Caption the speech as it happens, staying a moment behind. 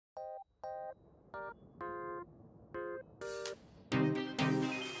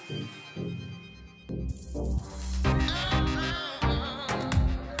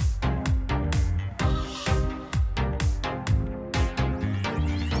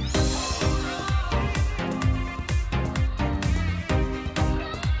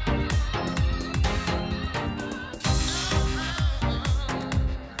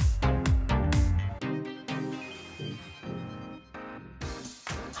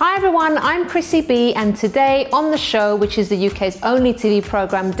Hi everyone, I'm Chrissy B, and today on the show, which is the UK's only TV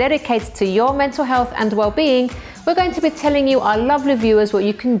programme dedicated to your mental health and well-being, we're going to be telling you, our lovely viewers, what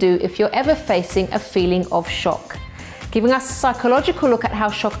you can do if you're ever facing a feeling of shock. Giving us a psychological look at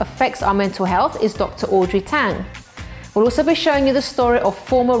how shock affects our mental health is Dr. Audrey Tang. We'll also be showing you the story of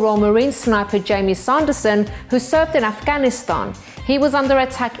former Royal Marine sniper Jamie Sanderson, who served in Afghanistan. He was under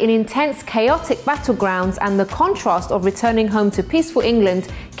attack in intense, chaotic battlegrounds, and the contrast of returning home to peaceful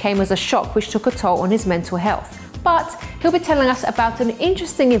England came as a shock which took a toll on his mental health. But he'll be telling us about an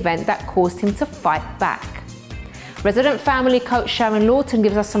interesting event that caused him to fight back. Resident family coach Sharon Lawton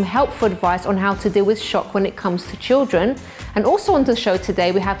gives us some helpful advice on how to deal with shock when it comes to children. And also on the show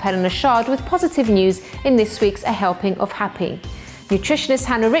today, we have Helena Chard with positive news in this week's A Helping of Happy. Nutritionist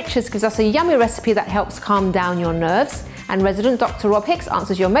Hannah Richards gives us a yummy recipe that helps calm down your nerves. And resident Dr. Hicks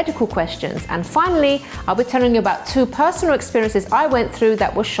answers your medical questions. And finally, I'll be telling you about two personal experiences I went through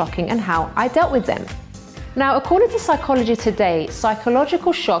that were shocking and how I dealt with them. Now, according to Psychology Today,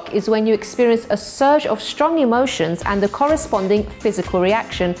 psychological shock is when you experience a surge of strong emotions and the corresponding physical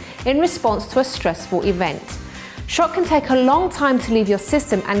reaction in response to a stressful event. Shock can take a long time to leave your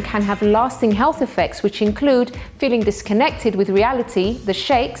system and can have lasting health effects, which include feeling disconnected with reality, the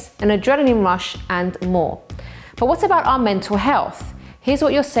shakes, an adrenaline rush, and more. But what about our mental health? Here's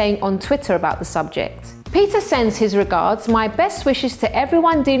what you're saying on Twitter about the subject. Peter sends his regards. My best wishes to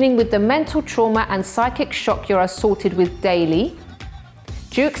everyone dealing with the mental trauma and psychic shock you're assaulted with daily.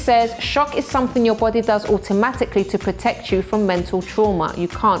 Duke says, shock is something your body does automatically to protect you from mental trauma. You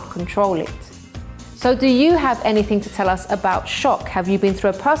can't control it. So do you have anything to tell us about shock? Have you been through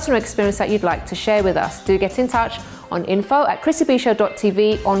a personal experience that you'd like to share with us? Do get in touch on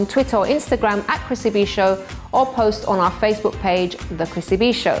info@chrissybshow.tv, on Twitter or Instagram @ChrissyBShow, or post on our Facebook page, The Chrissy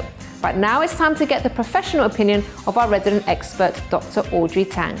B Show. But now it's time to get the professional opinion of our resident expert, Dr. Audrey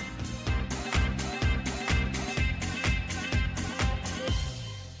Tang.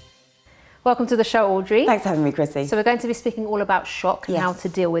 Welcome to the show, Audrey. Thanks for having me, Chrissy. So we're going to be speaking all about shock and how to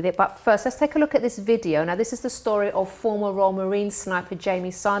deal with it. But first, let's take a look at this video. Now, this is the story of former Royal Marine sniper Jamie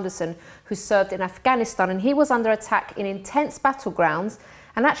Sanderson, who served in Afghanistan, and he was under attack in intense battlegrounds.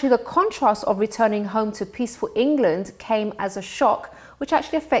 And actually, the contrast of returning home to peaceful England came as a shock, which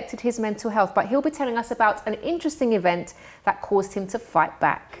actually affected his mental health. But he'll be telling us about an interesting event that caused him to fight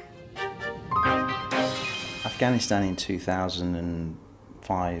back. Afghanistan in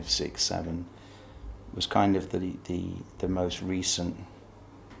 2005, 6, 7 was kind of the most recent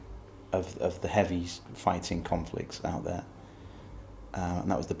of the heavy fighting conflicts out there. And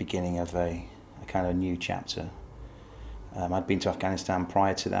that was the beginning of a kind of new chapter. I'd been to Afghanistan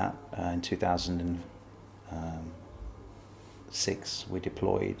prior to that. In 2006, we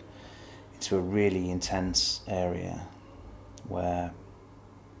deployed into a really intense area where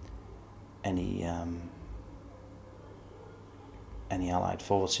any Allied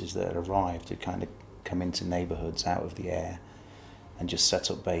forces that had arrived had kind of come into neighbourhoods out of the air and just set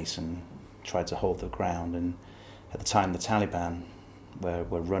up base and tried to hold the ground. And at the time, the Taliban were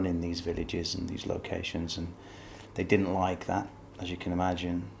running these villages and these locations, and they didn't like that, as you can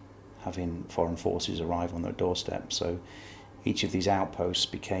imagine, having foreign forces arrive on their doorstep. So each of these outposts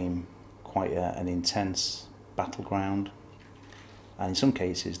became quite an intense battleground. And in some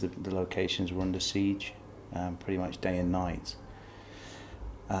cases, the locations were under siege pretty much day and night.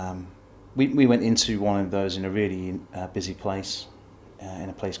 We went into one of those in a really busy place, in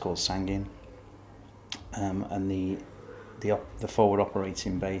a place called Sangin. And the forward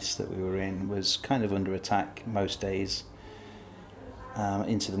operating base that we were in was kind of under attack most days,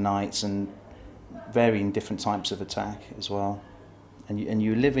 into the nights, and varying different types of attack as well. And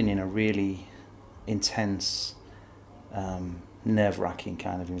you're living in a really intense, nerve-wracking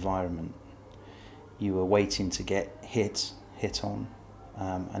kind of environment. You were waiting to get hit on,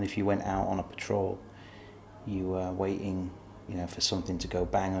 and if you went out on a patrol, you were waiting, for something to go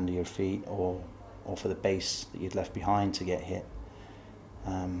bang under your feet, or for the base that you'd left behind to get hit.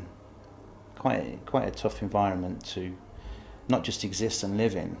 Quite a tough environment to not just exist and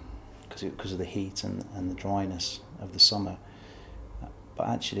live in, because of the heat and the dryness of the summer, but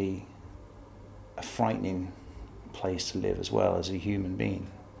actually a frightening place to live as well as a human being.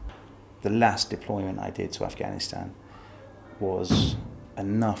 The last deployment I did to Afghanistan was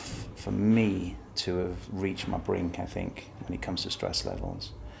enough for me to have reached my brink, I think, when it comes to stress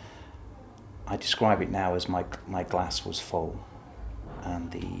levels. I describe it now as my glass was full, and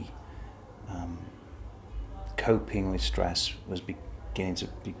the coping with stress was beginning to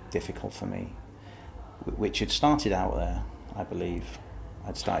be difficult for me, which had started out there, I believe.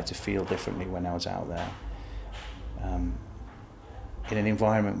 I'd started to feel differently when I was out there. in an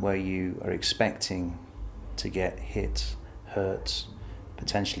environment where you are expecting to get hit, hurt,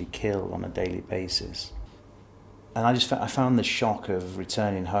 potentially killed on a daily basis. And I found the shock of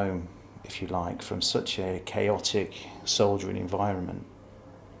returning home, if you like, from such a chaotic soldiering environment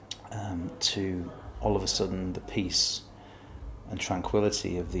to all of a sudden the peace and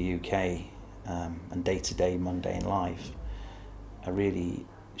tranquility of the UK and day-to-day mundane life, a real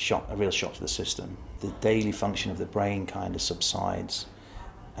shock to the system. The daily function of the brain kind of subsides,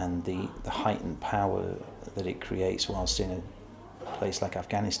 and the heightened power that it creates whilst in a place like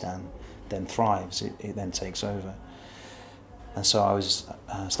Afghanistan then thrives. It then takes over. And so I was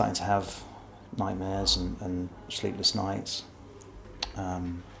starting to have nightmares and sleepless nights.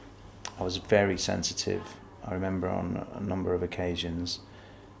 I was very sensitive. I remember on a number of occasions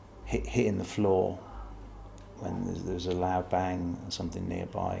hitting the floor when there's a loud bang or something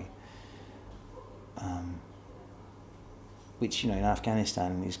nearby, which, in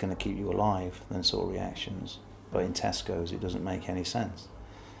Afghanistan is going to keep you alive, those sort of reactions. But in Tesco's, it doesn't make any sense.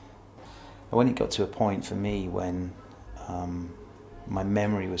 And when it got to a point for me when my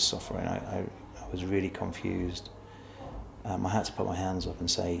memory was suffering, I was really confused. I had to put my hands up and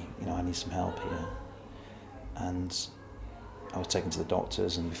say, I need some help here. And I was taken to the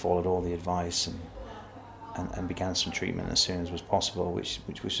doctors, and we followed all the advice and began some treatment as soon as was possible,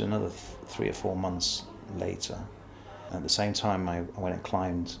 which was another 3 or 4 months later. At the same time, I went and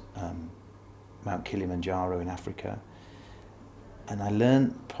climbed Mount Kilimanjaro in Africa, and I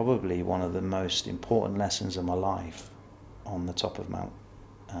learned probably one of the most important lessons of my life on the top of Mount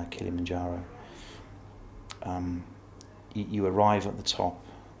Kilimanjaro. You arrive at the top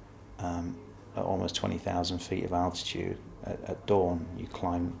at almost 20,000 feet of altitude. At dawn, you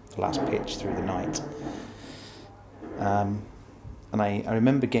climb the last pitch through the night. And I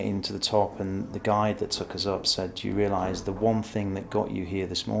remember getting to the top, and the guide that took us up said, "Do you realise the one thing that got you here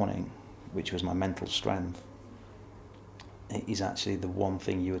this morning, which was my mental strength, is actually the one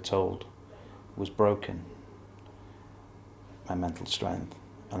thing you were told was broken, my mental strength."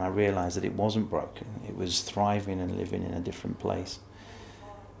 And I realised that it wasn't broken. It was thriving and living in a different place.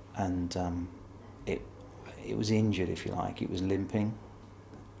 And it was injured, if you like. It was limping.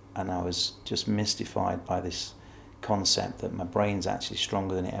 And I was just mystified by this concept that my brain's actually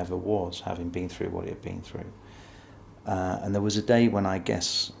stronger than it ever was, having been through what it had been through. And there was a day when I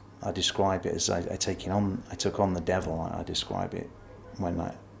guess I describe it as I took on the devil. I describe it when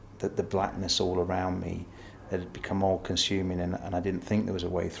the blackness all around me had become all consuming, and I didn't think there was a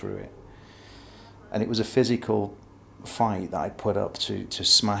way through it. And it was a physical fight that I put up to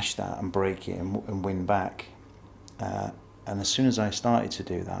smash that and break it and win back. And as soon as I started to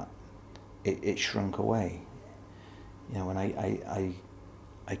do that, it shrunk away. When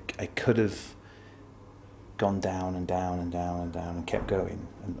I could have gone down and down and down and down and kept going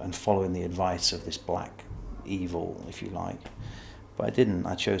and following the advice of this black evil, if you like. But I didn't.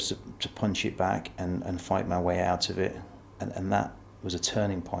 I chose to punch it back and fight my way out of it. And that was a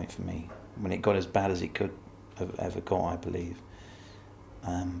turning point for me. When it got as bad as it could have ever got, I believe,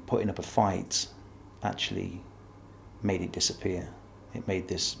 putting up a fight actually made it disappear. It made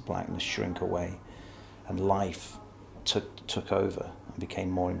this blackness shrink away, and life took over and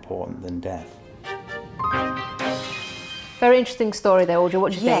became more important than death. Very interesting story there, Audrey.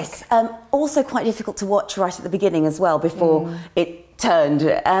 What do you think? Yes, also quite difficult to watch right at the beginning as well, before it turned.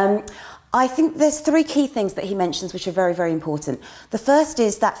 I think there's 3 key things that he mentions which are very, very important. The first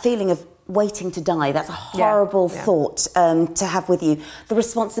is that feeling of waiting to die. That's a horrible thought to have with you. The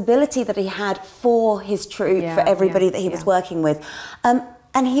responsibility that he had for his troop, for everybody that he was working with.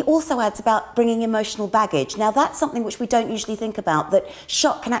 And he also adds about bringing emotional baggage. Now, that's something which we don't usually think about, that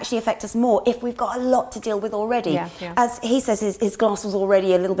shock can actually affect us more if we've got a lot to deal with already. As he says, his glass was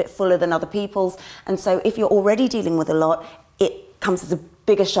already a little bit fuller than other people's, and so if you're already dealing with a lot, it comes as a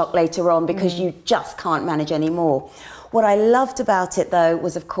bigger shock later on because you just can't manage anymore. What I loved about it, though,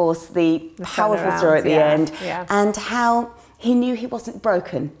 was, of course, the powerful story at the end, and how he knew he wasn't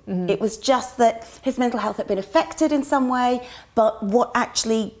broken. It was just that his mental health had been affected in some way, but what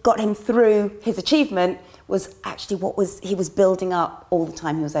actually got him through his achievement was actually he was building up all the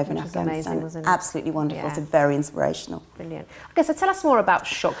time he was over in Afghanistan. Amazing, wasn't it? Absolutely wonderful. So very inspirational. Brilliant. Okay, so tell us more about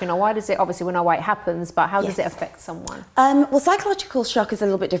shock. Why does it, obviously we know why it happens, but how does it affect someone? Well, psychological shock is a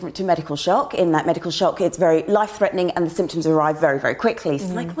little bit different to medical shock. In that medical shock, it's very life-threatening and the symptoms arrive very, very quickly.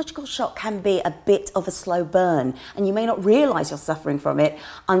 Psychological shock can be a bit of a slow burn, and you may not realise you're suffering from it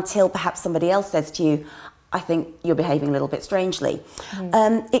until perhaps somebody else says to you, "I think you're behaving a little bit strangely."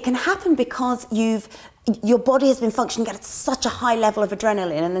 It can happen because your body has been functioning at such a high level of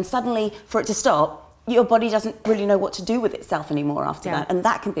adrenaline, and then suddenly, for it to stop, your body doesn't really know what to do with itself anymore after that, and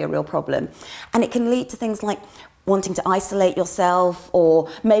that can be a real problem. And it can lead to things like wanting to isolate yourself, or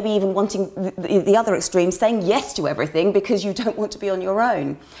maybe even wanting the other extreme, saying yes to everything because you don't want to be on your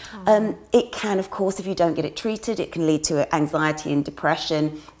own. It can, of course, if you don't get it treated, it can lead to anxiety and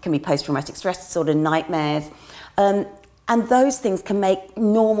depression, can be post-traumatic stress disorder, nightmares. And those things can make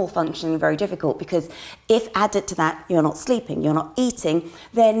normal functioning very difficult, because if added to that, you're not sleeping, you're not eating,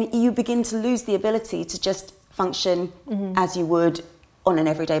 then you begin to lose the ability to just function as you would on an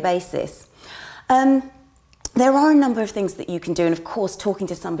everyday basis. There are a number of things that you can do, and of course talking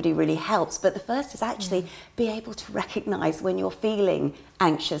to somebody really helps, but the first is actually be able to recognise when you're feeling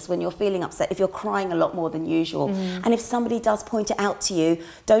anxious, when you're feeling upset, if you're crying a lot more than usual. And if somebody does point it out to you,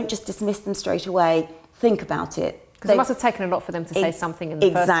 don't just dismiss them straight away, think about it. Because it must have taken a lot for them to say something in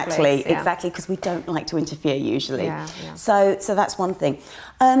the first place. Exactly, because we don't like to interfere usually. So that's one thing.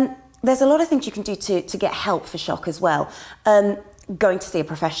 There's a lot of things you can do to get help for shock as well. Going to see a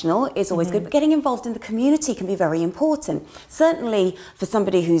professional is always good, but getting involved in the community can be very important. Certainly for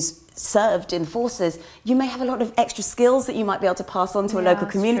somebody who's served in forces, you may have a lot of extra skills that you might be able to pass on to a local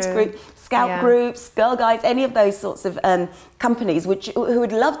community group, scout groups, Girl Guides, any of those sorts of companies who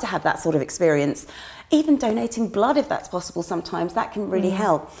would love to have that sort of experience. Even donating blood, if that's possible sometimes, that can really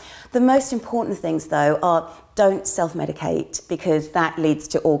help. The most important things though are, don't self-medicate, because that leads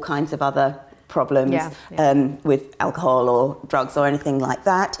to all kinds of other problems with alcohol or drugs or anything like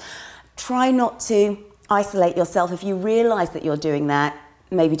that. Try not to isolate yourself. If you realise that you're doing that,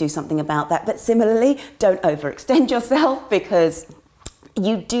 maybe do something about that. But similarly, don't overextend yourself, because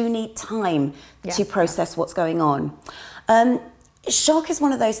you do need time to process what's going on. Shock is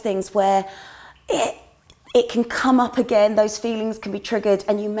one of those things where it can come up again, those feelings can be triggered,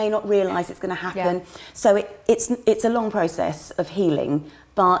 and you may not realise it's going to happen. So it's a long process of healing,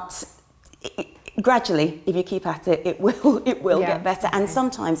 but gradually, if you keep at it, it will get better. And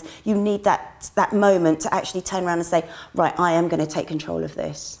sometimes you need that moment to actually turn around and say, right, I am going to take control of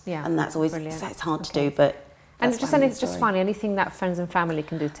this. And that's always it's hard to do, but. And it's just funny, anything that friends and family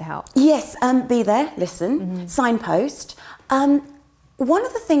can do to help. Yes, be there, listen, signpost. One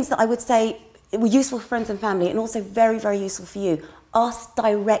of the things that I would say were useful for friends and family, and also very, very useful for you, ask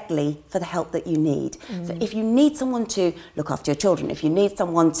directly for the help that you need. So if you need someone to look after your children, if you need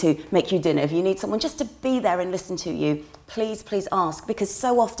someone to make you dinner, if you need someone just to be there and listen to you, please, please ask. Because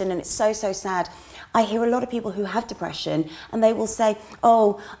so often, and it's so, so sad, I hear a lot of people who have depression, and they will say,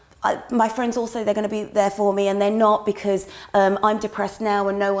 oh, my friends all say they're going to be there for me, and they're not, because I'm depressed now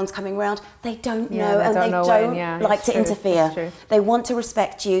and no one's coming round. They don't know, and they don't like to interfere. They want to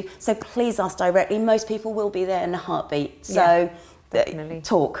respect you, so please ask directly. Most people will be there in a heartbeat. So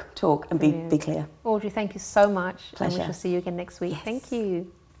talk and be clear. Audrey, thank you so much. Pleasure. And we shall see you again next week. Thank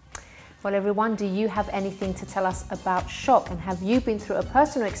you. Well, everyone, do you have anything to tell us about shock, and have you been through a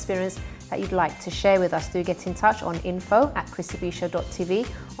personal experience that you'd like to share with us? Do get in touch on info@chrissybshow.tv,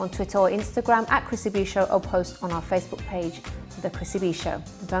 on Twitter or Instagram @ChrissyBShow, or post on our Facebook page, The Chrissy B Show.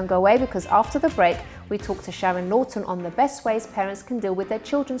 Don't go away, because after the break, we talk to Sharon Lawton on the best ways parents can deal with their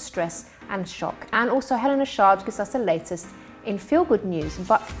children's stress and shock. And also Helena Chard gives us the latest in feel-good news.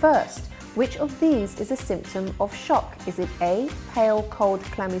 But first, which of these is a symptom of shock? Is it A, pale, cold,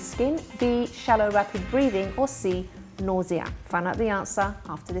 clammy skin, B, shallow, rapid breathing, or C, nausea? Find out the answer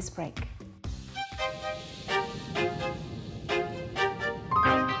after this break.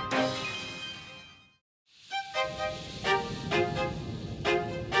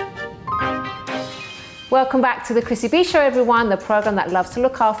 Welcome back to the Chrissy B Show, everyone, the program that loves to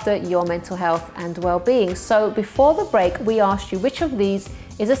look after your mental health and well-being. So before the break, we asked you which of these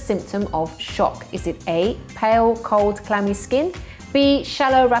is a symptom of shock. Is it A, pale, cold, clammy skin, B,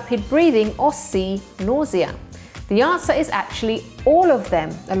 shallow, rapid breathing, or C, nausea? The answer is actually all of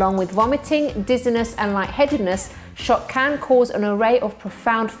them. Along with vomiting, dizziness, and lightheadedness, shock can cause an array of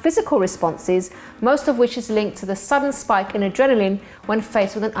profound physical responses, most of which is linked to the sudden spike in adrenaline when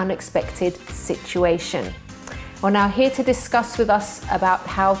faced with an unexpected situation. Well, now here to discuss with us about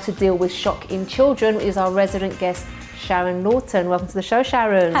how to deal with shock in children is our resident guest, Sharon Lawton. Welcome to the show,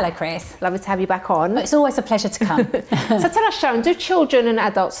 Sharon. Hello, Chris. Lovely to have you back on. It's always a pleasure to come. So tell us, Sharon, do children and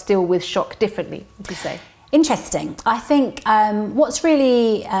adults deal with shock differently, would you say? Interesting. I think what's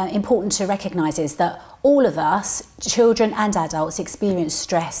really important to recognise is that all of us, children and adults, experience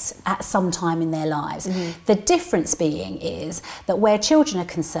stress at some time in their lives. The difference being is that where children are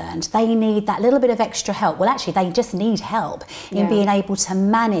concerned, they need that little bit of extra help. Well, actually, they just need help in being able to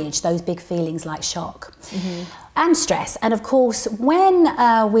manage those big feelings like shock. And stress. And of course, when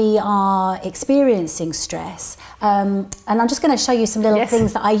we are experiencing stress, and I'm just going to show you some little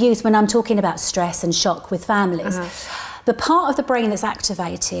things that I use when I'm talking about stress and shock with families. The part of the brain that's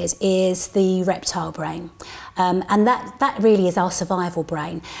activated is the reptile brain. And that really is our survival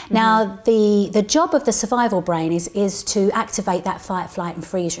brain. Now, the job of the survival brain is to activate that fight, flight and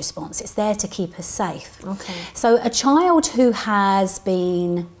freeze response. It's there to keep us safe. Okay. So a child who has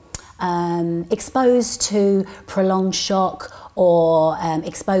been exposed to prolonged shock or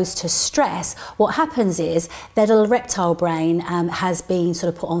exposed to stress, what happens is their little reptile brain has been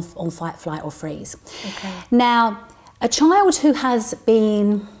sort of put on fight, flight or freeze. Okay. Now, a child who has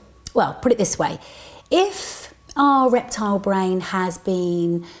been, well, put it this way, if our reptile brain has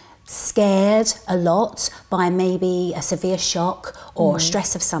been scared a lot by maybe a severe shock or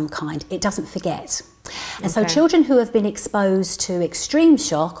stress of some kind, it doesn't forget. And so children who have been exposed to extreme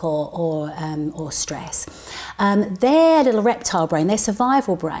shock or stress, their little reptile brain, their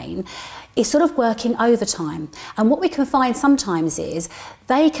survival brain, is sort of working overtime. And what we can find sometimes is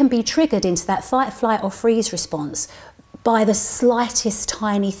they can be triggered into that fight, flight or freeze response by the slightest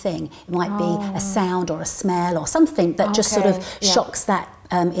tiny thing. It might be a sound or a smell or something that just sort of shocks that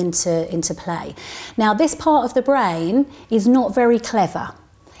into play. Now, this part of the brain is not very clever.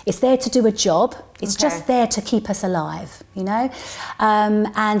 It's there to do a job. It's just there to keep us alive, you know?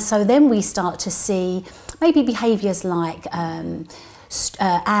 And so then we start to see maybe behaviours like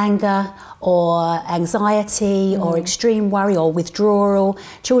anger or anxiety or extreme worry or withdrawal.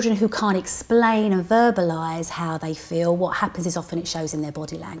 Children who can't explain and verbalise how they feel, what happens is often it shows in their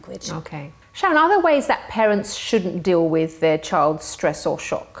body language. Okay. Sharon, are there ways that parents shouldn't deal with their child's stress or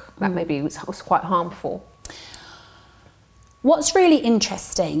shock that maybe was quite harmful? What's really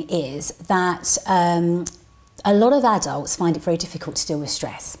interesting is that a lot of adults find it very difficult to deal with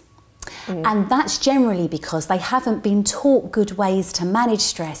stress. And that's generally because they haven't been taught good ways to manage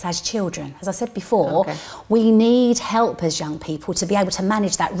stress as children. As I said before, we need help as young people to be able to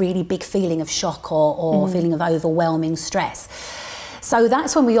manage that really big feeling of shock or feeling of overwhelming stress. So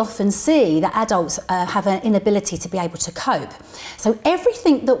that's when we often see that adults have an inability to be able to cope. So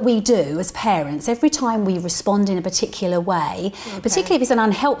everything that we do as parents, every time we respond in a particular way, particularly if it's an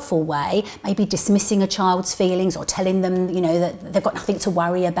unhelpful way, maybe dismissing a child's feelings or telling them, you know, that they've got nothing to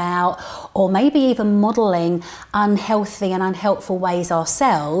worry about, or maybe even modelling unhealthy and unhelpful ways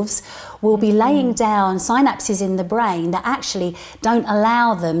ourselves, we'll be laying down synapses in the brain that actually don't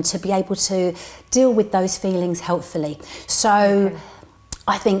allow them to be able to deal with those feelings helpfully. So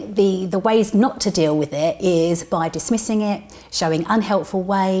I think the ways not to deal with it is by dismissing it, showing unhelpful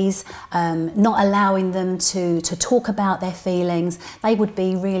ways, not allowing them to talk about their feelings. They would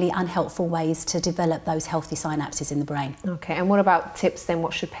be really unhelpful ways to develop those healthy synapses in the brain. Okay, and what about tips then?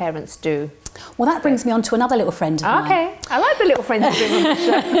 What should parents do? Well, that brings me on to another little friend of mine. Okay, I like the little friends you bring on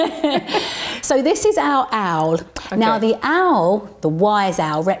the show. So this is our owl. Okay. Now the owl, the wise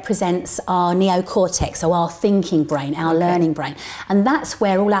owl, represents our neocortex, so our thinking brain, our learning brain. And that's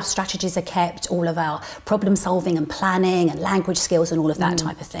where all our strategies are kept, all of our problem solving and planning and language skills and all of that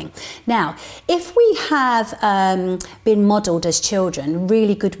type of thing. Now, if we have been modelled as children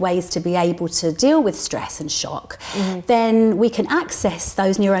really good ways to be able to deal with stress and shock, then we can access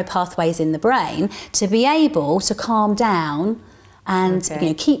those neuropathways in the brain to be able to calm down and you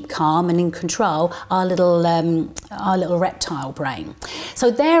know, keep calm and in control our little reptile brain. So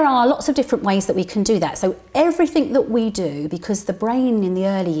there are lots of different ways that we can do that. So everything that we do, because the brain in the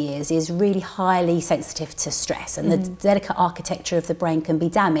early years is really highly sensitive to stress, and the delicate architecture of the brain can be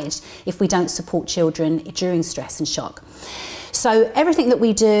damaged if we don't support children during stress and shock. So everything that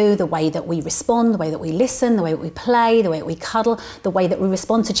we do, the way that we respond, the way that we listen, the way that we play, the way that we cuddle, the way that we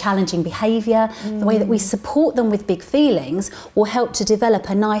respond to challenging behaviour, the way that we support them with big feelings will help to develop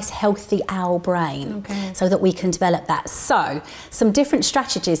a nice healthy owl brain so that we can develop that. So some different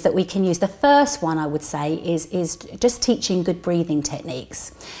strategies that we can use. The first one I would say is just teaching good breathing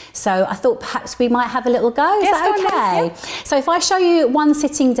techniques. So I thought perhaps we might have a little go. Is that okay? So if I show you one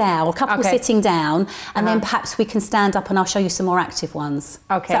sitting down, or a couple sitting down, and then perhaps we can stand up and I'll show you some more active ones.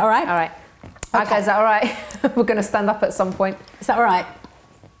 Okay. Is that all right? All right. Okay, is that all right? We're going to stand up at some point. Is that all right?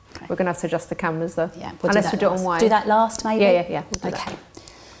 We're going to have to adjust the cameras though. Yeah. Unless we do it on wide. Do that last maybe? Yeah. We'll okay.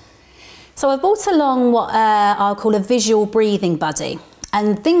 So I've brought along what I'll call a visual breathing buddy.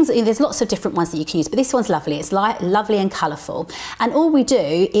 And things, there's lots of different ones that you can use, but this one's lovely. It's lovely and colourful. And all we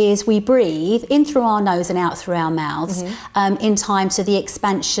do is we breathe in through our nose and out through our mouths in time to the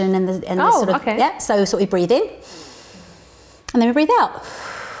expansion and the sort of, yeah. So we breathe in, and then we breathe out.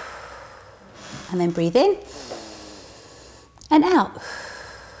 And then breathe in, and out.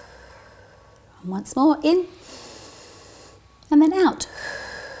 And once more, in, and then out.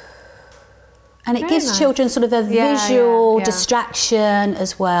 And it Very gives nice. children sort of a visual distraction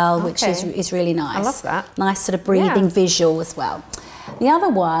as well, which is really nice. I love that. Nice sort of breathing visual as well. The other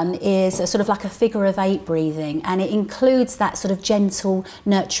one is a sort of like a figure of 8 breathing, and it includes that sort of gentle,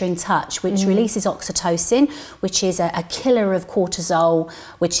 nurturing touch, which releases oxytocin, which is a killer of cortisol,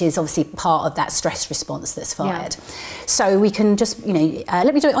 which is obviously part of that stress response that's fired. So we can just, you know,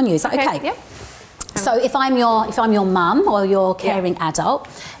 let me do it on you. Is that okay? Yep. So if I'm your mum or your caring adult,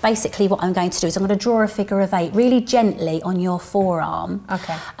 basically what I'm going to do is I'm going to draw a figure of 8 really gently on your forearm.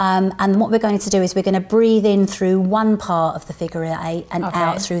 Okay. And what we're going to do is we're going to breathe in through one part of the figure of 8 and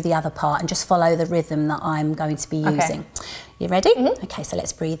out through the other part, and just follow the rhythm that I'm going to be using. You ready? Okay, so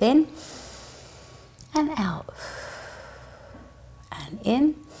let's breathe in and out and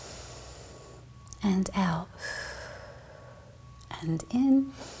in and out and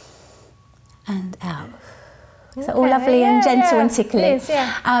in and out. Is that all lovely and gentle and tickly? It is,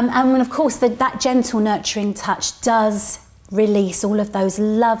 and of course, that gentle, nurturing touch does release all of those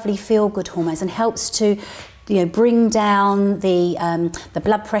lovely feel-good hormones and helps to, you know, bring down the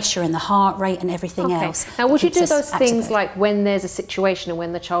blood pressure and the heart rate and everything else. Now, would you do Keeps us those things activated. like when there's a situation and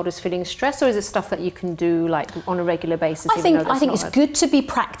when the child is feeling stressed, or is it stuff that you can do like on a regular basis? I think it's good to be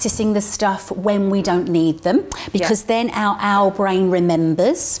practicing the stuff when we don't need them, because then our brain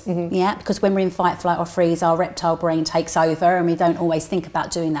remembers. Because when we're in fight, flight or freeze, our reptile brain takes over and we don't always think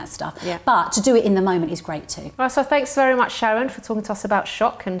about doing that stuff. But to do it in the moment is great too. All right, so thanks very much, Sharon, for talking to us about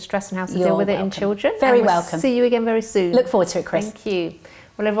shock and stress and how to deal with it in children. Very welcome. See you again very soon. Look forward to it, Chris. Thank you.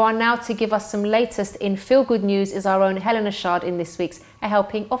 Well, everyone, now to give us some latest in feel good news is our own Helena Chard in this week's A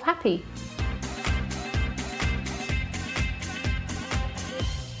Helping of Happy.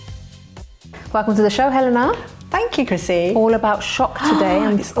 Welcome to the show, Helena. Thank you, Chrissy. All about shock today.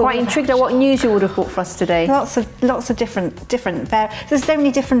 I'm quite intrigued at what news you would have brought for us today. Lots of different. There's so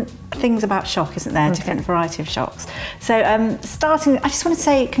many different things about shock, isn't there? Different variety of shocks. So starting, I just want to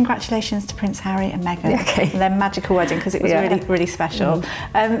say congratulations to Prince Harry and Meghan on their magical wedding, because it was really special.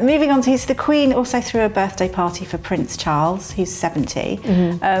 Moving on to the Queen also threw a birthday party for Prince Charles, who's 70,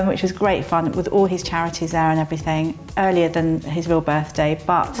 which was great fun with all his charities there and everything, earlier than his real birthday.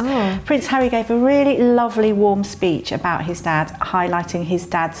 But Prince Harry gave a really lovely, warm speech about his dad, highlighting his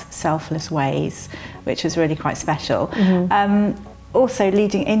dad's selfless ways, which was really quite special. Also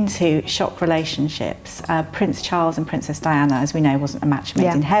leading into shock relationships, Prince Charles and Princess Diana, as we know, wasn't a match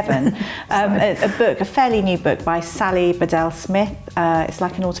made in heaven. A fairly new book by Sally Bedell Smith. It's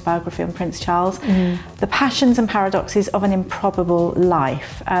like an autobiography on Prince Charles. The Passions and Paradoxes of an Improbable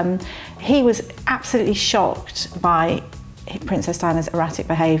Life. He was absolutely shocked by Princess Diana's erratic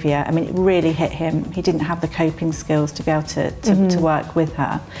behaviour. I mean, it really hit him. He didn't have the coping skills to be able to work with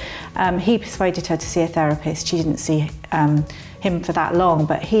her. He persuaded her to see a therapist. She didn't see him for that long,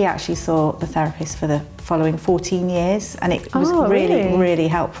 but he actually saw the therapist for the following 14 years, and it was really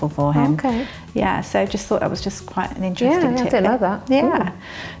helpful for him. Yeah, so just thought that was just quite an interesting tip. I didn't know that. Yeah.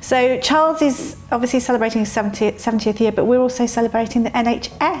 So Charles is obviously celebrating his 70th year, but we're also celebrating the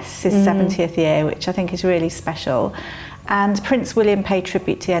NHS's 70th year, which I think is really special. And Prince William paid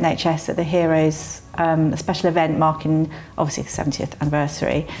tribute to the NHS at the Heroes, a special event marking obviously the 70th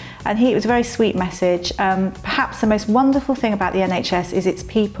anniversary. And it was a very sweet message. Perhaps the most wonderful thing about the NHS is its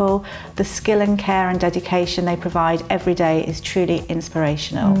people. The skill and care and dedication they provide every day is truly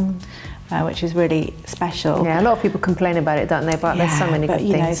inspirational. Which is really special. Yeah, a lot of people complain about it, don't they? But there's so many good things.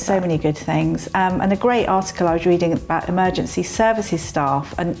 You know, so many good things. And a great article I was reading about emergency services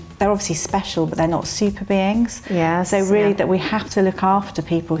staff, and they're obviously special, but they're not super beings. So really that we have to look after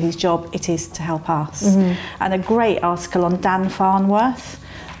people whose job it is to help us. And a great article on Dan Farnworth,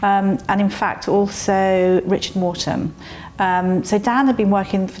 and in fact also Richard Morton. So Dan had been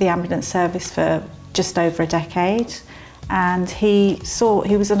working for the ambulance service for just over a decade. And he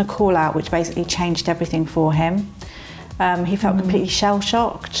was on a call out, which basically changed everything for him. He felt completely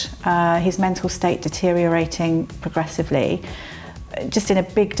shell-shocked, his mental state deteriorating progressively, just in a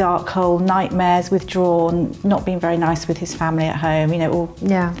big dark hole, nightmares, withdrawn, not being very nice with his family at home, you know, all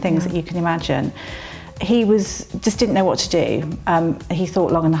things that you can imagine. He just didn't know what to do. He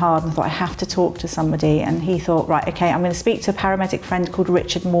thought long and hard and thought, I have to talk to somebody. And he thought, right, okay, I'm going to speak to a paramedic friend called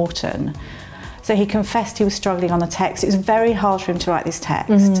Richard Morton. So he confessed he was struggling on the text. It was very hard for him to write this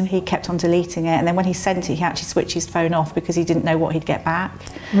text. He kept on deleting it, and then when he sent it, he actually switched his phone off because he didn't know what he'd get back.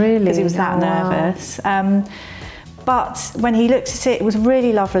 Really? Because he was that nervous. But when he looked at it, it was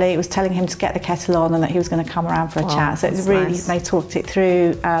really lovely. It was telling him to get the kettle on and that he was going to come around for a chat. So it was really, they talked it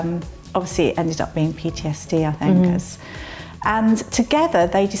through. Obviously, it ended up being PTSD, I think. And together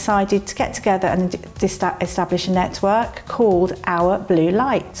they decided to get together and establish a network called Our Blue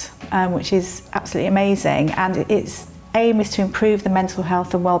Light, which is absolutely amazing. And its aim is to improve the mental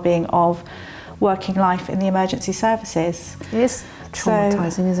health and well-being of working life in the emergency services. It is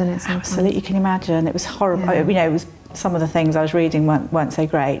traumatising, isn't it? Sometimes? Absolutely, you can imagine. It was horrible. Yeah. You know, it was, some of the things I was reading weren't so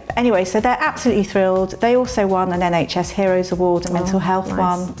great. But anyway, so they're absolutely thrilled. They also won an NHS Heroes Award, a mental health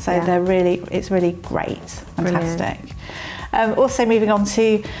one. So it's really great, fantastic. Also moving on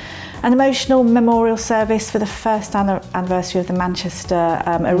to an emotional memorial service for the first anniversary of the Manchester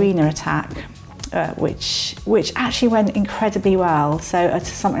arena attack. Which actually went incredibly well. So at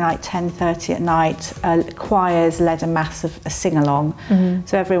something like 10:30 at night, choirs led a massive sing-along.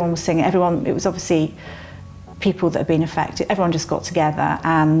 So everyone was singing. It was obviously people that had been affected. Everyone just got together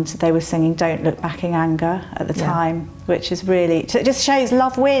and they were singing "Don't Look Back in Anger" at the time, which is really, it just shows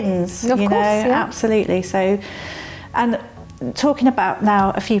love wins. Of course, absolutely. So, and talking about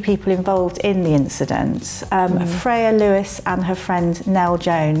now a few people involved in the incident, Freya Lewis and her friend Nell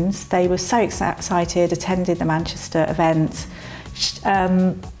Jones, they were so excited, attended the Manchester event.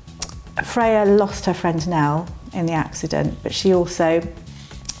 Freya lost her friend Nell in the accident, but she also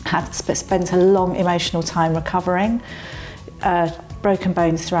had spent a long emotional time recovering. Broken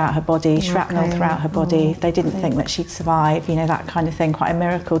bones throughout her body, shrapnel throughout her body. They didn't think that she'd survive, you know, that kind of thing, quite a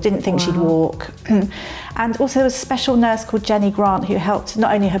miracle. Didn't think she'd walk. And also there was a special nurse called Jenny Grant who helped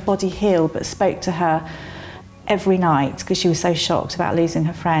not only her body heal, but spoke to her every night because she was so shocked about losing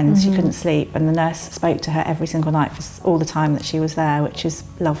her friends. She couldn't sleep, and the nurse spoke to her every single night for all the time that she was there, which is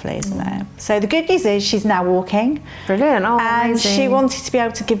lovely, isn't it? So the good news is she's now walking. Brilliant. Oh, and amazing. she wanted to be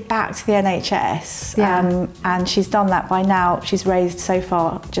able to give back to the NHS, and she's done that by now. She's raised so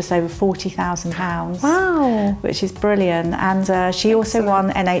far just over £40,000. Wow. Which is brilliant. And she also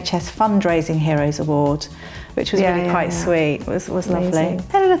won NHS Fundraising Heroes Award, which was really quite sweet. It was lovely.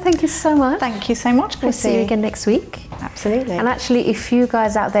 Helena, thank you so much. Thank you so much, Chrissy. We'll see you again next week. Absolutely. And actually, if you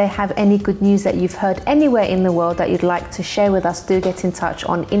guys out there have any good news that you've heard anywhere in the world that you'd like to share with us, do get in touch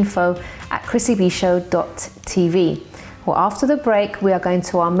on info@chrissybshow.tv. Well, after the break, we are going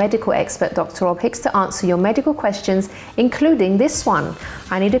to our medical expert, Dr. Rob Hicks, to answer your medical questions, including this one.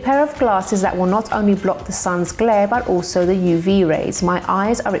 I need a pair of glasses that will not only block the sun's glare, but also the UV rays. My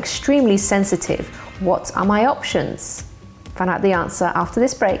eyes are extremely sensitive. What are my options? Find out the answer after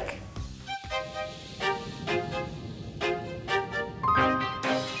this break.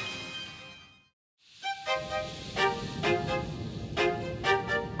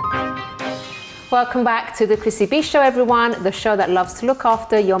 Welcome back to the Chrissy B Show, everyone, the show that loves to look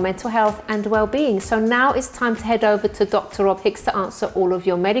after your mental health and well-being. So now it's time to head over to Dr. Rob Hicks to answer all of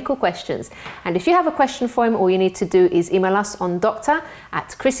your medical questions. And if you have a question for him, all you need to do is email us on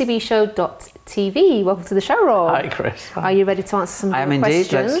doctor@chrissybshow.tv. Welcome to the show, Rob. Hi, Chris. Hi. Are you ready to answer some of your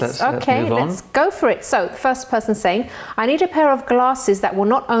questions? Let's okay, move on. let's go for it. So the first person saying, I need a pair of glasses that will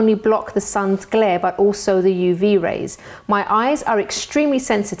not only block the sun's glare, but also the UV rays. My eyes are extremely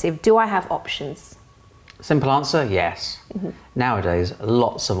sensitive. Do I have options? Simple answer, yes. Nowadays,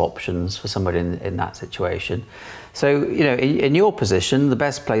 lots of options for somebody in that situation. So, you know, in your position, the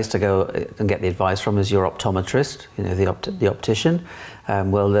best place to go and get the advice from is your optometrist, you know, the optician.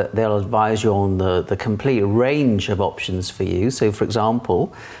 Well, they'll advise you on the complete range of options for you. So, for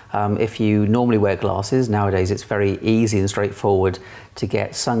example, if you normally wear glasses, nowadays it's very easy and straightforward to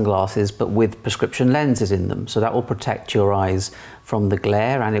get sunglasses, but with prescription lenses in them. So that will protect your eyes from the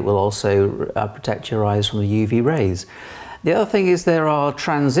glare, and it will also protect your eyes from the UV rays. The other thing is there are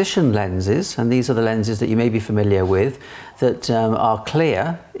transition lenses, and these are the lenses that you may be familiar with, that are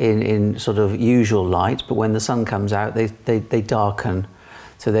clear in sort of usual light, but when the sun comes out, they darken.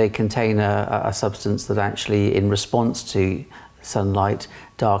 So they contain a substance that actually, in response to sunlight,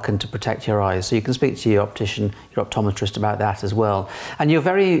 darken to protect your eyes. So you can speak to your optician, your optometrist about that as well. And you're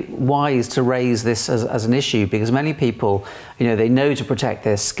very wise to raise this as an issue, because many people, you know, they know to protect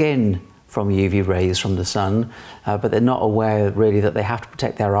their skin from UV rays from the sun, but they're not aware really that they have to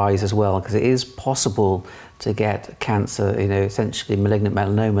protect their eyes as well, because it is possible to get cancer, you know, essentially malignant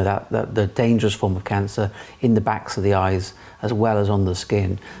melanoma, that the dangerous form of cancer, in the backs of the eyes as well as on the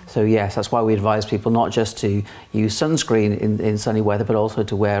skin. So yes, that's why we advise people not just to use sunscreen in sunny weather, but also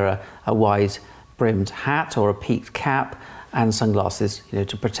to wear a wide brimmed hat or a peaked cap and sunglasses, you know,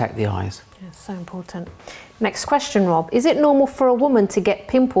 to protect the eyes. Yeah, so important. Next question, Rob. Is it normal for a woman to get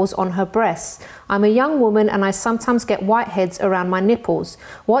pimples on her breasts? I'm a young woman and I sometimes get whiteheads around my nipples.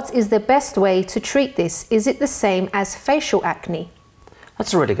 What is the best way to treat this? Is it the same as facial acne?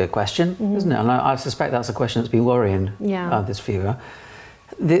 That's a really good question, isn't it? And I suspect that's a question that's been worrying this viewer.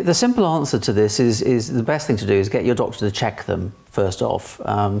 The simple answer to this is the best thing to do is get your doctor to check them first off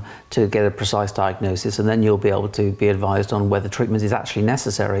to get a precise diagnosis, and then you'll be able to be advised on whether treatment is actually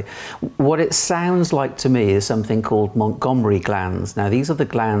necessary. What it sounds like to me is something called Montgomery glands. Now, these are the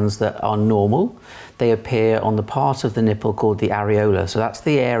glands that are normal. They appear on the part of the nipple called the areola. So that's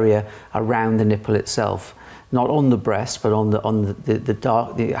the area around the nipple itself. Not on the breast, but on the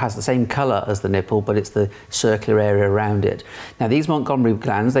dark, it has the same colour as the nipple, but it's the circular area around it. Now, these Montgomery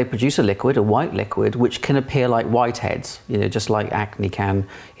glands, they produce a liquid, a white liquid, which can appear like whiteheads, just like acne can,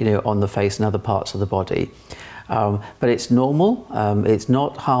 on the face and other parts of the body. But it's normal, it's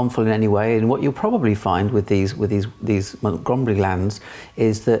not harmful in any way, and what you'll probably find with these Montgomery glands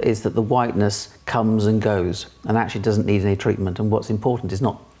is that the whiteness comes and goes and actually doesn't need any treatment. And what's important is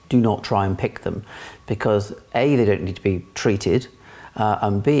do not try and pick them, because A, they don't need to be treated,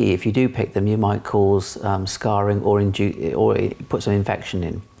 and B, if you do pick them, you might cause scarring or put some infection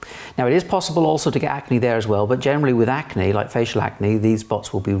in. Now, it is possible also to get acne there as well, but generally with acne, like facial acne, these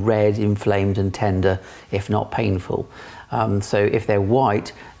spots will be red, inflamed and tender, if not painful. So if they're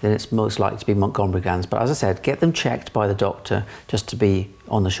white, then it's most likely to be Montgomery glands. But as I said, get them checked by the doctor just to be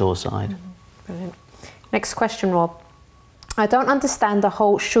on the sure side. Brilliant. Next question, Rob. I don't understand the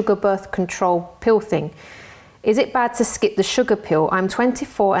whole sugar birth control pill thing. Is it bad to skip the sugar pill? I'm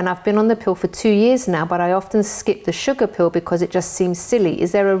 24 and I've been on the pill for 2 years now, but I often skip the sugar pill because it just seems silly.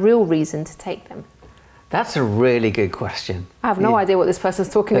 Is there a real reason to take them? That's a really good question. I have no idea what this person's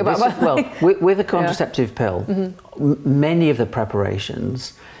talking about. Well, with a contraceptive pill, many of the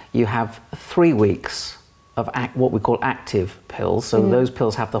preparations, you have 3 weeks of what we call active pills. So those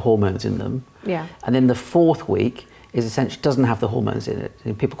pills have the hormones in them. Yeah. And then the 4th week is essentially doesn't have the hormones in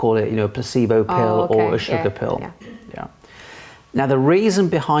it. People call it, a placebo pill or a sugar pill. Yeah. Now, the reason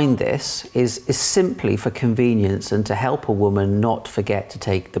behind this is simply for convenience and to help a woman not forget to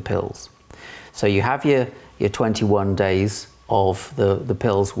take the pills. So you have your 21 days of the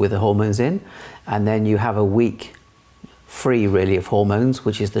pills with the hormones in, and then you have a week free, really, of hormones,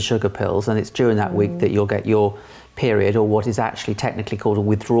 which is the sugar pills, and it's during that week that you'll get your period, or what is actually technically called a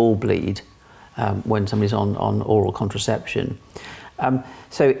withdrawal bleed, when somebody's on oral contraception.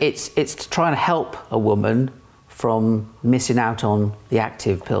 So it's to try and help a woman from missing out on the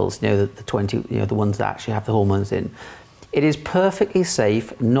active pills, the 20, the ones that actually have the hormones in. It is perfectly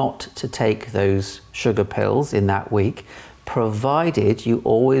safe not to take those sugar pills in that week, provided you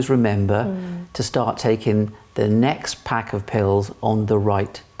always remember to start taking the next pack of pills on the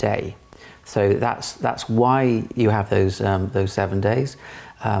right day. So that's why you have those 7 days,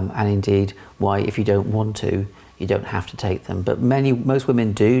 and indeed why, if you don't want to, you don't have to take them. But most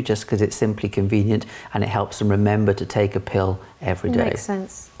women do, just because it's simply convenient and it helps them remember to take a pill every day. Makes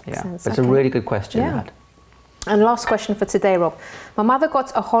sense. But it's a really good question, that. And last question for today, Rob. My mother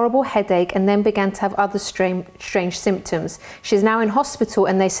got a horrible headache and then began to have other strange symptoms. She's now in hospital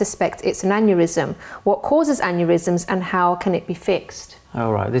and they suspect it's an aneurysm. What causes aneurysms and how can it be fixed?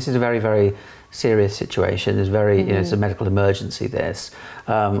 All right, this is a very, very serious situation. It's it's a medical emergency, this.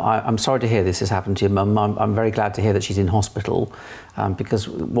 I'm sorry to hear this has happened to your mum. I'm very glad to hear that she's in hospital, because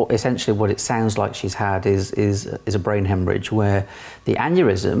essentially what it sounds like she's had is a brain hemorrhage, where the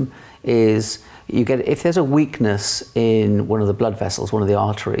aneurysm is, if there's a weakness in one of the blood vessels, one of the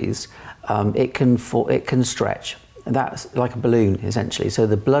arteries, it can stretch. That's like a balloon, essentially. So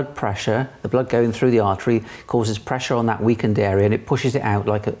the blood pressure, the blood going through the artery, causes pressure on that weakened area, and it pushes it out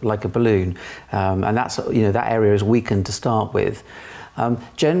like a balloon. And that's, that area is weakened to start with.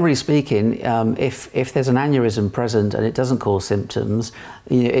 Generally speaking, if there's an aneurysm present and it doesn't cause symptoms,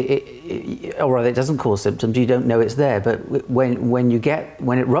 or it doesn't cause symptoms, you don't know it's there. But when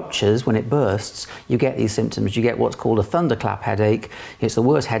it ruptures, when it bursts, you get these symptoms. You get what's called a thunderclap headache. It's the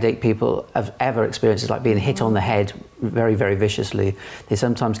worst headache people have ever experienced. It's like being hit on the head very, very viciously. They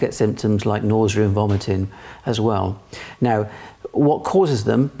sometimes get symptoms like nausea and vomiting as well. Now, what causes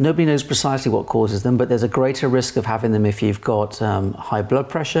them, nobody knows precisely what causes them, but there's a greater risk of having them if you've got high blood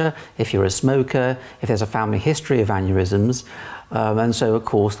pressure, if you're a smoker, if there's a family history of aneurysms. And so, of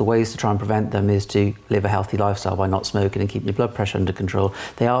course, the ways to try and prevent them is to live a healthy lifestyle by not smoking and keeping your blood pressure under control.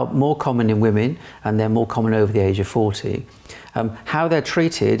 They are more common in women, and they're more common over the age of 40. How they're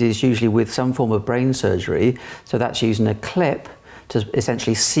treated is usually with some form of brain surgery. So that's using a clip to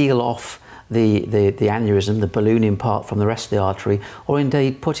essentially seal off the aneurysm, the ballooning part, from the rest of the artery, or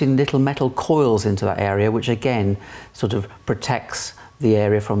indeed putting little metal coils into that area, which again sort of protects the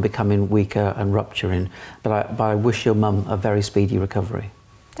area from becoming weaker and rupturing. But I wish your mum a very speedy recovery.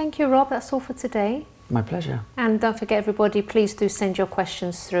 Thank you, Rob. That's all for today. My pleasure. And don't forget, everybody, please do send your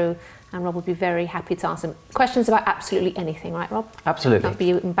questions through, and Rob will be very happy to answer them. Questions about absolutely anything, right, Rob? Absolutely. Not be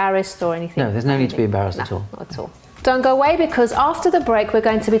embarrassed or anything? No, there's no need to be embarrassed at all. Not at all. Don't go away, because after the break we're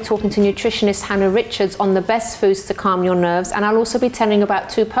going to be talking to nutritionist Hannah Richards on the best foods to calm your nerves, and I'll also be telling you about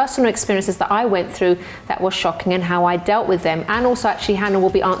 2 personal experiences that I went through that were shocking and how I dealt with them. And also, actually, Hannah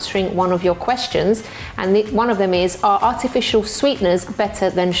will be answering one of your questions, and one of them is, are artificial sweeteners better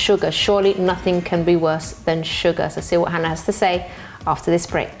than sugar? Surely nothing can be worse than sugar. So see what Hannah has to say after this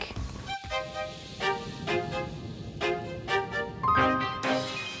break.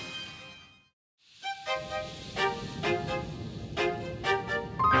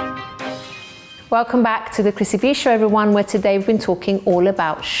 Welcome back to the Chrissy B Show, everyone, where today we've been talking all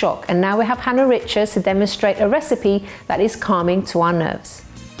about shock. And now we have Hannah Richards to demonstrate a recipe that is calming to our nerves.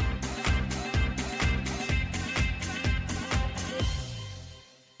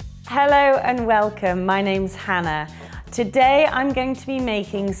 Hello and welcome. My name's Hannah. Today I'm going to be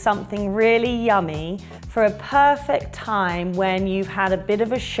making something really yummy for a perfect time when you've had a bit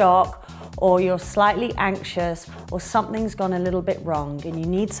of a shock, or you're slightly anxious, or something's gone a little bit wrong and you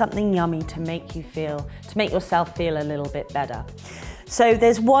need something yummy to make yourself feel a little bit better. So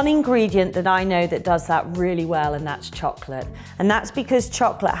there's one ingredient that I know that does that really well, and that's chocolate. And that's because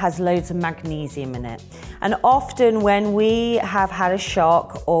chocolate has loads of magnesium in it. And often when we have had a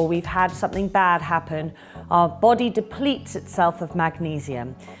shock or we've had something bad happen, our body depletes itself of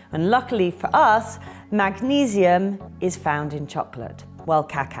magnesium. And luckily for us, magnesium is found in chocolate. Well,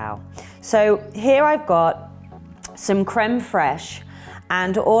 cacao. So here I've got some creme fraiche,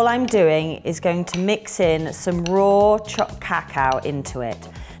 and all I'm doing is going to mix in some raw cacao into it.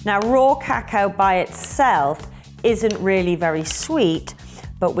 Now, raw cacao by itself isn't really very sweet,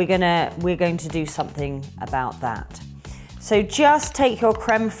 but we're going to do something about that. So just take your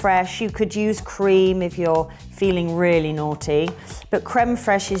creme fraiche. You could use cream if you're feeling really naughty, but creme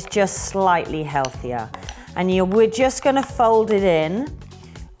fraiche is just slightly healthier. And we're just going to fold it in,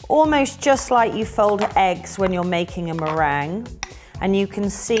 almost just like you fold eggs when you're making a meringue. And you can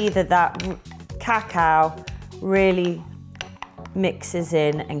see that cacao really mixes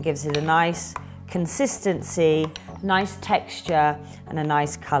in and gives it a nice consistency, nice texture, and a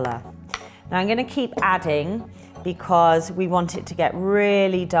nice color. Now I'm going to keep adding because we want it to get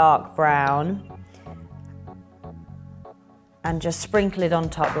really dark brown, and just sprinkle it on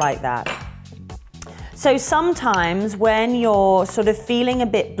top like that. So sometimes when you're sort of feeling a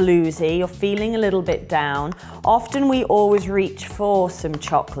bit bluesy, you're feeling a little bit down, often we always reach for some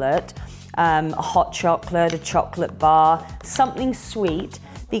chocolate, a hot chocolate, a chocolate bar, something sweet,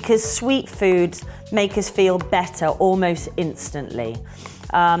 because sweet foods make us feel better almost instantly.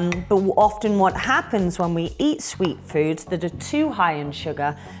 But often what happens when we eat sweet foods that are too high in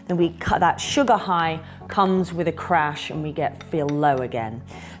sugar, then that sugar high comes with a crash and we feel low again.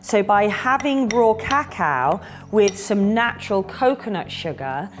 So by having raw cacao with some natural coconut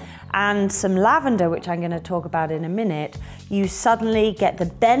sugar and some lavender, which I'm going to talk about in a minute, you suddenly get the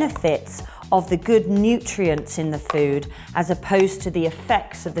benefits of the good nutrients in the food, as opposed to the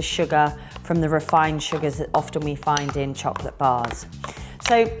effects of the sugar from the refined sugars that often we find in chocolate bars.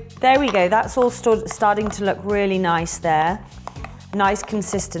 So there we go, that's all starting to look really nice there. Nice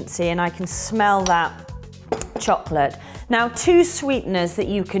consistency, and I can smell that chocolate. Now, 2 sweeteners that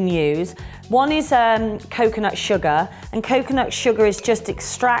you can use. One is coconut sugar, and coconut sugar is just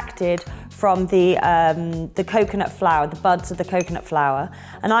extracted from the coconut flower, the buds of the coconut flower.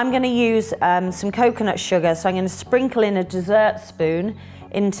 And I'm going to use some coconut sugar, so I'm going to sprinkle in a dessert spoon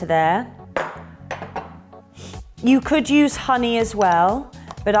into there. You could use honey as well,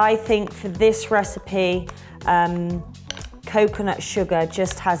 but I think for this recipe, coconut sugar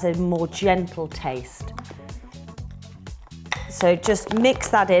just has a more gentle taste. So just mix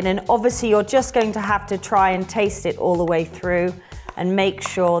that in, and obviously you're just going to have to try and taste it all the way through and make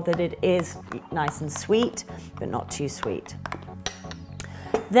sure that it is nice and sweet, but not too sweet.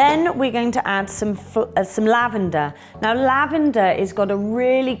 Then we're going to add some lavender. Now, lavender has got a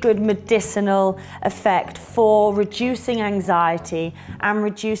really good medicinal effect for reducing anxiety and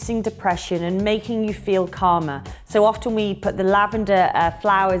reducing depression and making you feel calmer. So often we put the lavender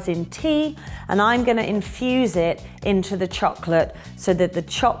flowers in tea, and I'm going to infuse it into the chocolate so that the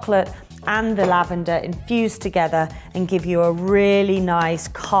chocolate and the lavender infuse together and give you a really nice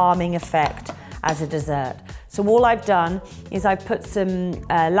calming effect as a dessert. So all I've done is I've put some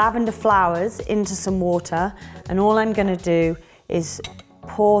lavender flowers into some water, and all I'm going to do is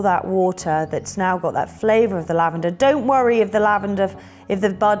pour that water that's now got that flavour of the lavender. Don't worry if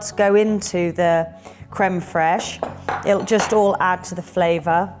the buds go into the creme fraiche, it'll just all add to the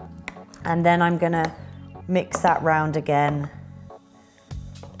flavour. And then I'm gonna mix that round again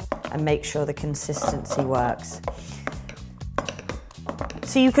and make sure the consistency works.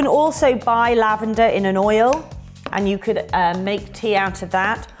 So you can also buy lavender in an oil and you could make tea out of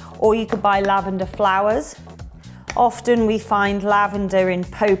that, or you could buy lavender flowers. Often we find lavender in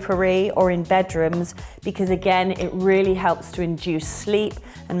potpourri or in bedrooms because again, it really helps to induce sleep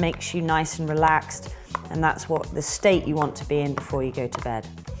and makes you nice and relaxed. And that's what the state you want to be in before you go to bed.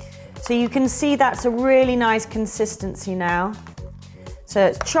 So you can see that's a really nice consistency now. So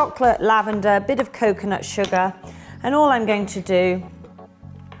it's chocolate, lavender, a bit of coconut sugar. And all I'm going to do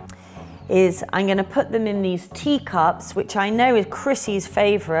is I'm going to put them in these teacups, which I know is Chrissy's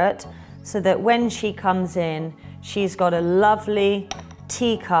favourite, so that when she comes in, she's got a lovely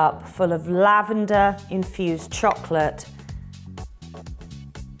teacup full of lavender infused chocolate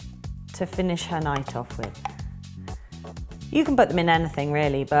to finish her night off with. You can put them in anything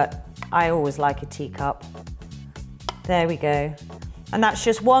really, but I always like a teacup. There we go. And that's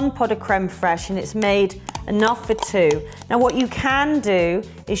just 1 pot of creme fraiche and it's made enough for 2. Now what you can do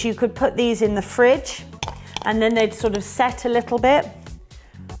is you could put these in the fridge and then they'd sort of set a little bit,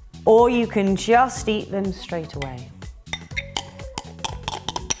 or you can just eat them straight away.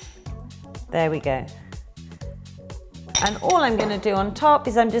 There we go. And all I'm going to do on top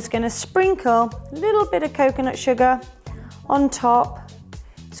is I'm just going to sprinkle a little bit of coconut sugar on top.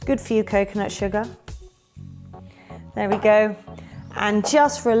 It's good for you, coconut sugar. There we go. And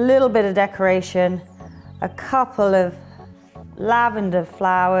just for a little bit of decoration, a couple of lavender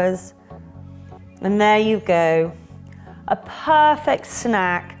flowers. And there you go. A perfect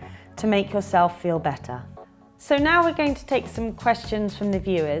snack to make yourself feel better. So now we're going to take some questions from the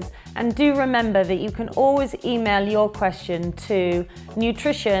viewers, and do remember that you can always email your question to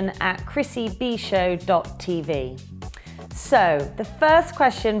nutrition@chrissybshow.tv. So the first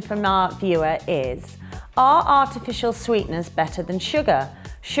question from our viewer is, are artificial sweeteners better than sugar?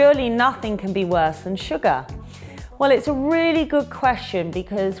 Surely nothing can be worse than sugar. Well, it's a really good question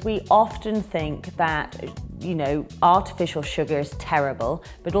because we often think that, you know, artificial sugar is terrible,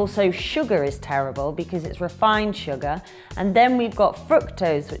 but also sugar is terrible because it's refined sugar. And then we've got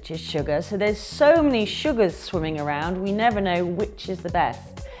fructose, which is sugar. So there's so many sugars swimming around, we never know which is the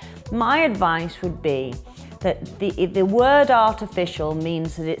best. My advice would be that the word artificial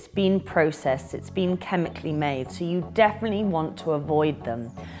means that it's been processed, it's been chemically made, so you definitely want to avoid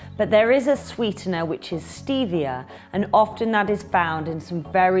them. But there is a sweetener which is stevia, and often that is found in some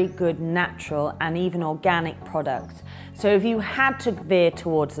very good natural and even organic products. So if you had to veer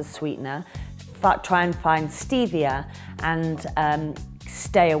towards a sweetener, try and find stevia and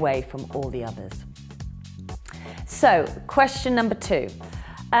stay away from all the others. So, question number 2.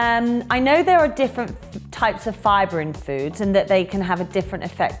 I know there are different types of fibre in foods and that they can have a different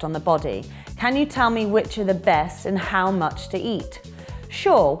effect on the body. Can you tell me which are the best and how much to eat?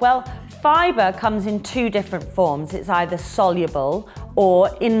 Sure, well, fibre comes in 2 different forms. It's either soluble or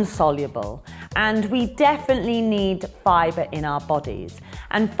insoluble. And we definitely need fibre in our bodies.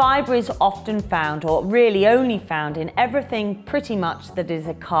 And fibre is often found, or really only found, in everything pretty much that is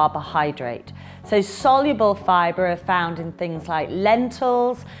a carbohydrate. So soluble fibre are found in things like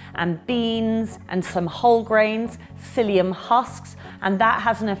lentils and beans and some whole grains, psyllium husks, and that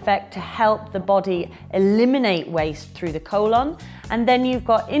has an effect to help the body eliminate waste through the colon. And then you've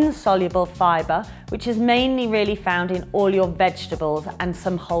got insoluble fibre, which is mainly really found in all your vegetables and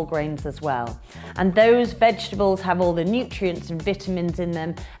some whole grains as well. And those vegetables have all the nutrients and vitamins in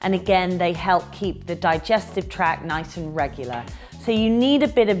them, and again, they help keep the digestive tract nice and regular. So you need a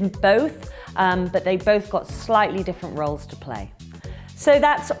bit of both, but they both got slightly different roles to play. So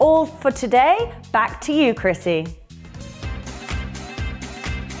that's all for today. Back to you, Chrissy.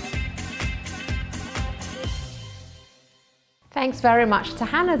 Thanks very much to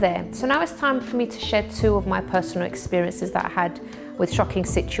Hannah there. So now it's time for me to share 2 of my personal experiences that I had with shocking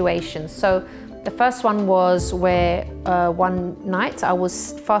situations. So the first one was where one night I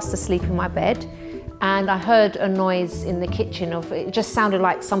was fast asleep in my bed and I heard a noise in the kitchen it just sounded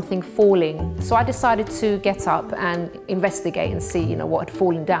like something falling. So I decided to get up and investigate and see, what had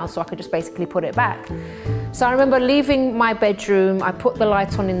fallen down so I could just basically put it back. So I remember leaving my bedroom, I put the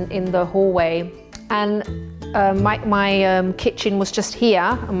light on in the hallway, and my kitchen was just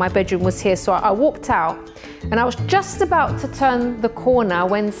here and my bedroom was here. So I walked out and I was just about to turn the corner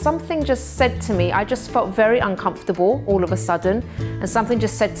when something just said to me, I just felt very uncomfortable all of a sudden, and something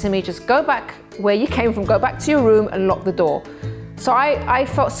just said to me, just go back where you came from, go back to your room and lock the door. So I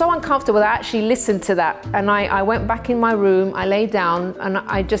felt so uncomfortable that I actually listened to that, and I went back in my room, I lay down and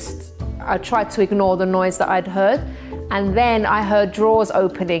I tried to ignore the noise that I'd heard. And then I heard drawers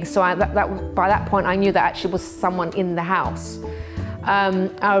opening, so by that point I knew that actually was someone in the house.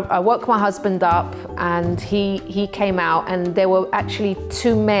 I woke my husband up, and he came out, and there were actually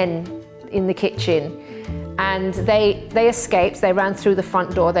 2 men in the kitchen, and they escaped. They ran through the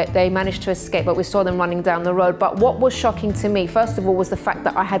front door. They managed to escape, but we saw them running down the road. But what was shocking to me, first of all, was the fact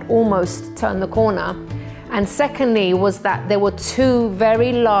that I had almost turned the corner, and secondly was that there were 2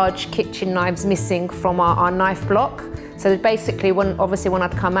 very large kitchen knives missing from our knife block. So basically, obviously when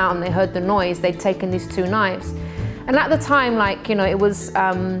I'd come out and they heard the noise, they'd taken these 2 knives. And at the time, like, you know, it was,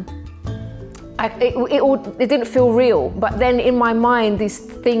 it didn't feel real. But then in my mind, these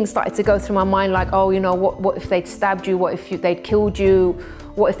things started to go through my mind, like, oh, you know, what if they'd stabbed you? What if they'd killed you?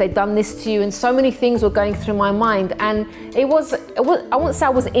 What if they'd done this to you? And so many things were going through my mind. And I wouldn't say I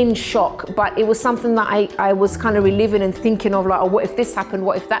was in shock, but it was something that I was kind of reliving and thinking of, like, oh, what if this happened?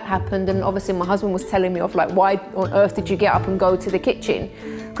 What if that happened? And obviously my husband was telling me of, like, why on earth did you get up and go to the kitchen?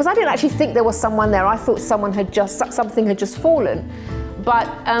 Because I didn't actually think there was someone there. I thought something had just fallen. But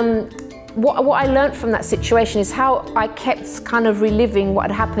what I learned from that situation is how I kept kind of reliving what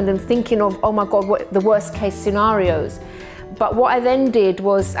had happened and thinking of, oh my God, what the worst case scenarios. But what I then did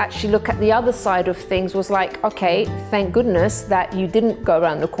was actually look at the other side of things, was like, okay, thank goodness that you didn't go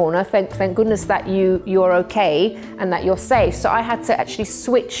around the corner. Thank goodness that you're okay and that you're safe. So I had to actually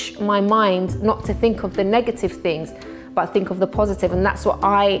switch my mind not to think of the negative things, but think of the positive. And that's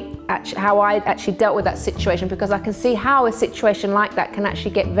how I actually dealt with that situation, because I can see how a situation like that can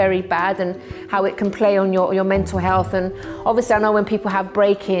actually get very bad and how it can play on your mental health. And obviously I know when people have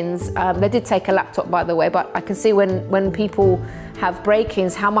break-ins, they did take a laptop, by the way, but I can see when people have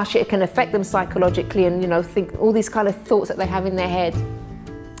break-ins, how much it can affect them psychologically, and, you know, think all these kind of thoughts that they have in their head.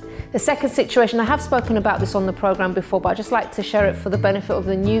 The second situation, I have spoken about this on the program before, but I just like to share it for the benefit of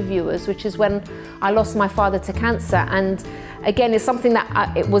the new viewers, which is when I lost my father to cancer. And again, it's something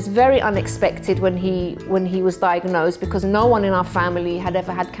that it was very unexpected when he was diagnosed, because no one in our family had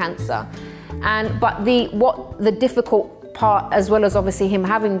ever had cancer. But the difficult part, as well as obviously him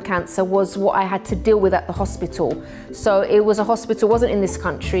having cancer, was what I had to deal with at the hospital. So it was a hospital, wasn't in this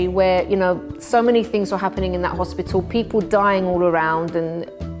country, where, you know, so many things were happening in that hospital, people dying all around, and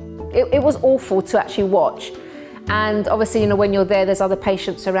it was awful to actually watch. And obviously, you know, when you're there's other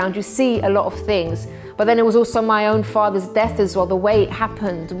patients around, you see a lot of things. But then it was also my own father's death as well, the way it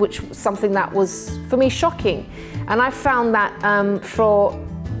happened, which was something that was, for me, shocking. And I found that for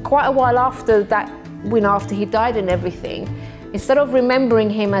quite a while after that, you know, after he died and everything, instead of remembering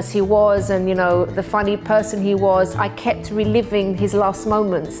him as he was and, you know, the funny person he was, I kept reliving his last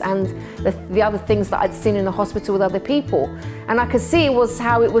moments and the other things that I'd seen in the hospital with other people. And I could see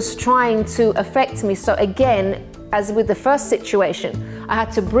how it was trying to affect me. So again, as with the first situation, I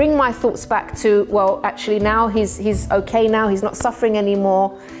had to bring my thoughts back to, well, actually now he's okay now, he's not suffering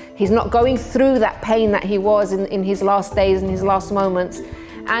anymore, he's not going through that pain that he was in his last days and his last moments.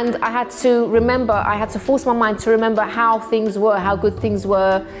 And I had to force my mind to remember how things were, how good things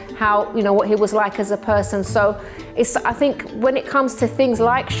were, how, you know, what he was like as a person. So I think when it comes to things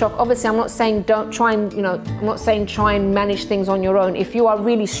like shock, obviously I'm not saying try and manage things on your own. If you are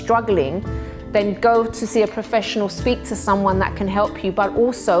really struggling, then go to see a professional, speak to someone that can help you. But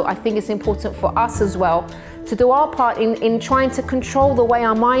also I think it's important for us as well to do our part in trying to control the way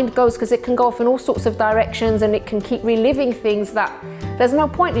our mind goes, because it can go off in all sorts of directions and it can keep reliving things that there's no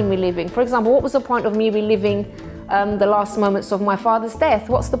point in reliving. For example, what was the point of me reliving the last moments of my father's death?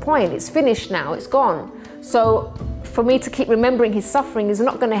 What's the point? It's finished now, it's gone. So for me to keep remembering his suffering is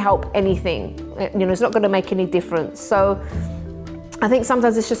not going to help anything. You know, it's not going to make any difference. So I think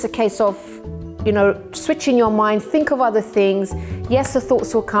sometimes it's just a case of, you know, switching your mind, think of other things. Yes, the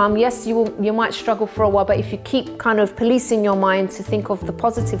thoughts will come. Yes, you might struggle for a while, but if you keep kind of policing your mind to think of the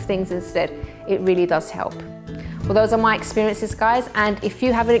positive things instead, it really does help. Well, those are my experiences, guys. And if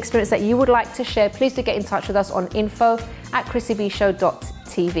you have an experience that you would like to share, please do get in touch with us on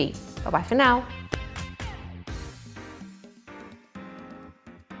info@chrissybshow.tv. Bye-bye for now.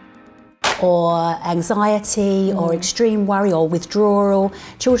 Or anxiety or extreme worry or withdrawal,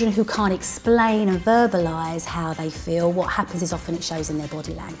 children who can't explain and verbalise how they feel, what happens is often it shows in their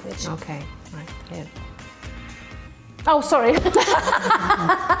body language. Okay, right, yeah. Oh, sorry.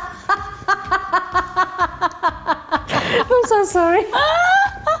 I'm so sorry.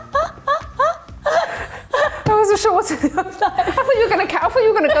 I wasn't sure what to do. I thought you were going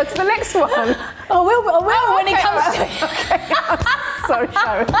to go to the next one. I will when it comes to it. Okay. Sorry,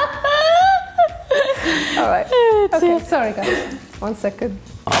 Sharon. All right. Okay, sorry, guys. 1 second.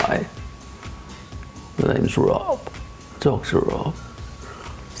 Hi. My name's Rob. Dr. Rob.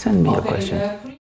 Send me a question.